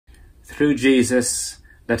Through Jesus,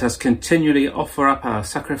 let us continually offer up our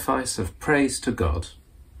sacrifice of praise to God,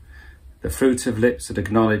 the fruit of lips that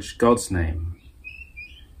acknowledge God's name.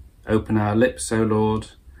 Open our lips, O Lord,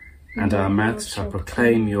 and our mouths shall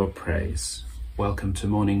proclaim your praise. Welcome to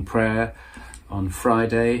morning prayer on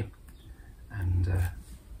Friday, and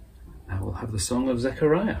now we'll have the song of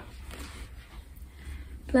Zechariah.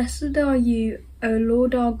 Blessed are you, O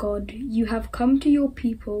Lord our God, you have come to your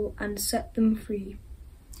people and set them free.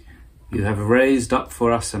 You have raised up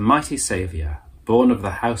for us a mighty Saviour, born of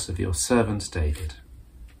the house of your servant David.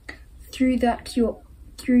 Through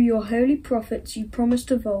your holy prophets you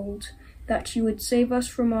promised of old that you would save us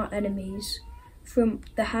from our enemies, from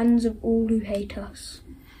the hands of all who hate us.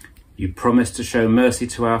 You promised to show mercy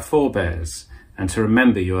to our forebears and to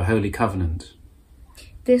remember your holy covenant.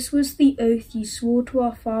 This was the oath you swore to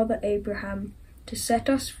our father Abraham, to set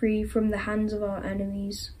us free from the hands of our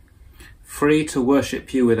enemies. Free to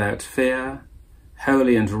worship you without fear,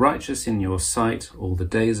 holy and righteous in your sight all the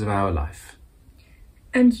days of our life.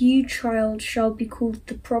 And you, child, shall be called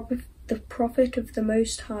the prophet of the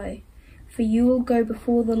Most High, for you will go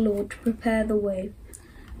before the Lord to prepare the way,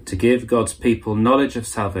 to give God's people knowledge of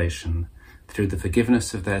salvation through the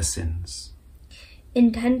forgiveness of their sins.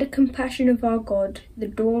 In tender compassion of our God, the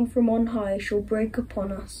dawn from on high shall break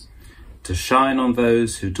upon us, to shine on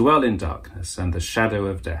those who dwell in darkness and the shadow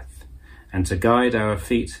of death, and to guide our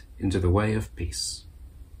feet into the way of peace.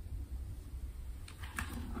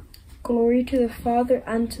 Glory to the Father,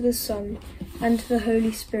 and to the Son, and to the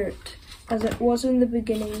Holy Spirit, as it was in the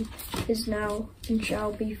beginning, is now, and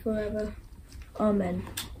shall be forever. Amen.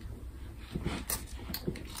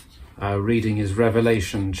 Our reading is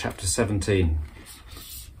Revelation chapter 17.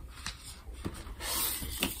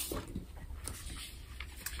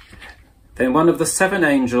 Then one of the 7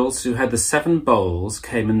 angels who had the 7 bowls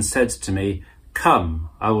came and said to me, "Come,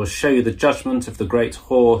 I will show you the judgment of the great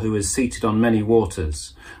whore who is seated on many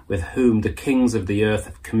waters, with whom the kings of the earth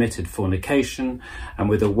have committed fornication, and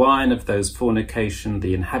with the wine of those fornication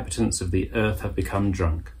the inhabitants of the earth have become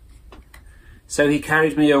drunk." So he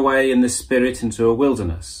carried me away in the spirit into a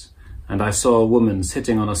wilderness, and I saw a woman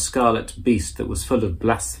sitting on a scarlet beast that was full of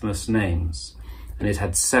blasphemous names, and it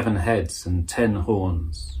had 7 heads and 10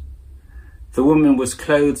 horns. The woman was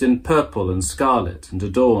clothed in purple and scarlet, and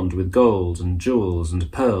adorned with gold and jewels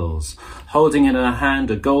and pearls, holding in her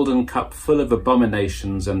hand a golden cup full of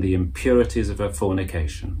abominations and the impurities of her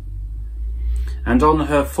fornication. And on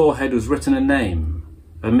her forehead was written a name,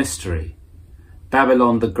 a mystery: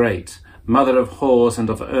 Babylon the Great, mother of whores and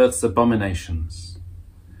of earth's abominations.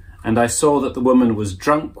 And I saw that the woman was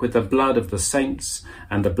drunk with the blood of the saints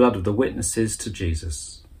and the blood of the witnesses to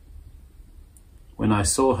Jesus. When I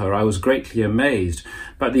saw her, I was greatly amazed,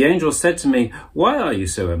 but the angel said to me, "Why are you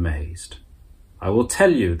so amazed? I will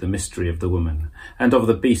tell you the mystery of the woman, and of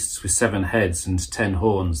the beasts with 7 heads and 10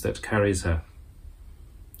 horns that carries her.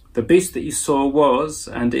 The beast that you saw was,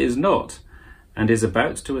 and is not, and is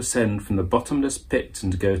about to ascend from the bottomless pit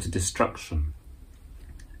and go to destruction.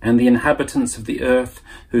 And the inhabitants of the earth,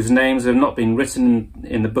 whose names have not been written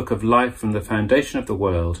in the book of life from the foundation of the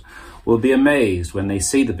world, will be amazed when they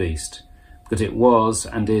see the beast, because it was,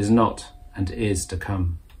 and is not, and is to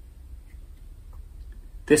come.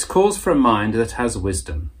 This calls for a mind that has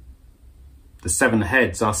wisdom. The 7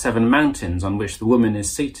 heads are 7 mountains on which the woman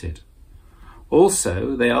is seated.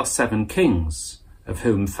 Also they are 7 kings, of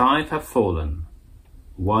whom 5 have fallen.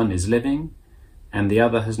 1 is living, and the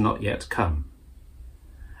other has not yet come.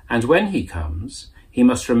 And when he comes, he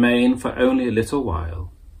must remain for only a little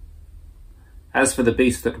while. As for the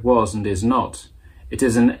beast that was and is not, it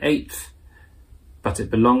is an 8th, but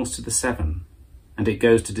it belongs to the 7, and it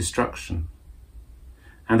goes to destruction.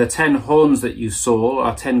 And the 10 horns that you saw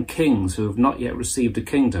are 10 kings who have not yet received a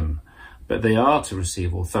kingdom, but they are to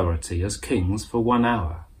receive authority as kings for 1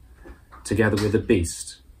 hour, together with the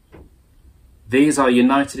beast. These are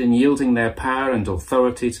united in yielding their power and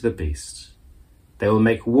authority to the beast. They will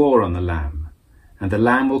make war on the Lamb, and the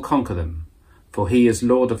Lamb will conquer them, for he is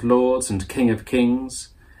Lord of lords and King of kings,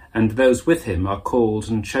 and those with him are called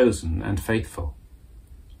and chosen and faithful.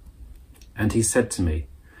 And he said to me,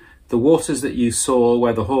 "The waters that you saw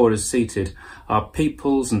where the whore is seated are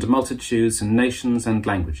peoples and multitudes and nations and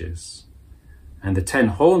languages. And the 10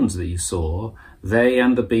 horns that you saw, they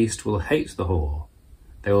and the beast will hate the whore.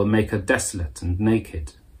 They will make her desolate and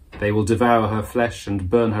naked. They will devour her flesh and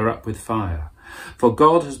burn her up with fire. For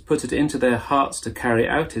God has put it into their hearts to carry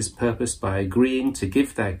out his purpose by agreeing to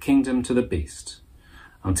give their kingdom to the beast,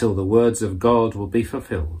 until the words of God will be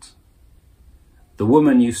fulfilled. The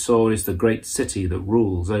woman you saw is the great city that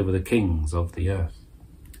rules over the kings of the earth."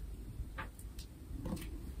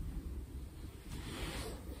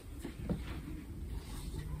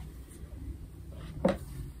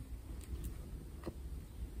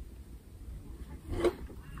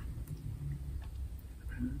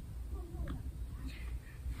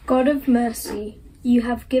 God of mercy, you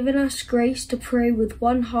have given us grace to pray with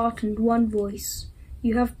one heart and one voice.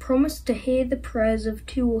 You have promised to hear the prayers of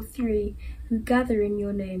 2 or 3 who gather in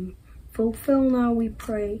your name. Fulfill now, we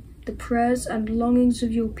pray, the prayers and longings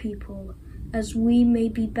of your people, as we may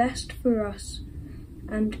be best for us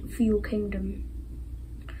and for your kingdom.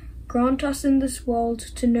 Grant us in this world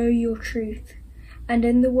to know your truth, and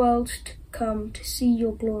in the world to come to see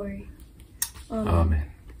your glory. Amen. Amen.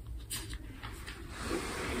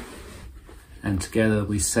 And together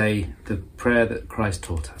we say the prayer that Christ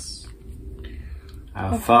taught us.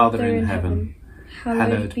 Our Father in heaven,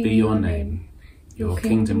 hallowed be your name. Your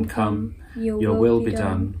kingdom come, your will be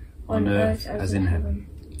done, on earth as in heaven.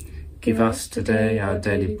 Give us today our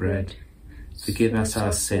daily bread. Forgive us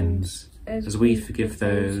our sins, as we forgive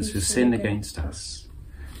those who sin against us.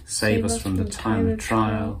 Save us from the time of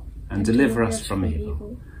trial, and deliver us from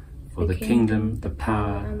evil. For the kingdom, the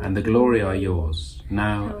power, and the glory are yours,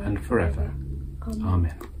 now and forever.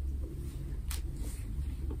 Amen.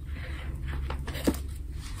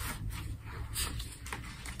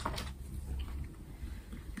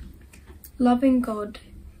 Loving God,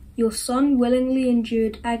 your Son willingly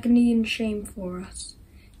endured agony and shame for us.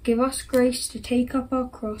 Give us grace to take up our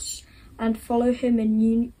cross and follow him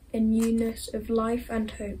in newness of life and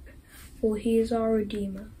hope, for he is our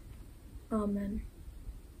Redeemer. Amen.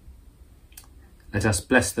 Let us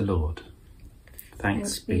bless the Lord.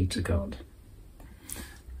 Thanks be to God.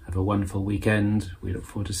 Have a wonderful weekend. We look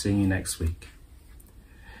forward to seeing you next week.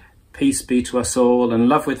 Peace be to us all, and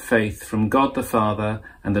love with faith from God the Father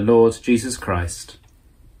and the Lord Jesus Christ.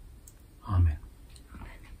 Amen.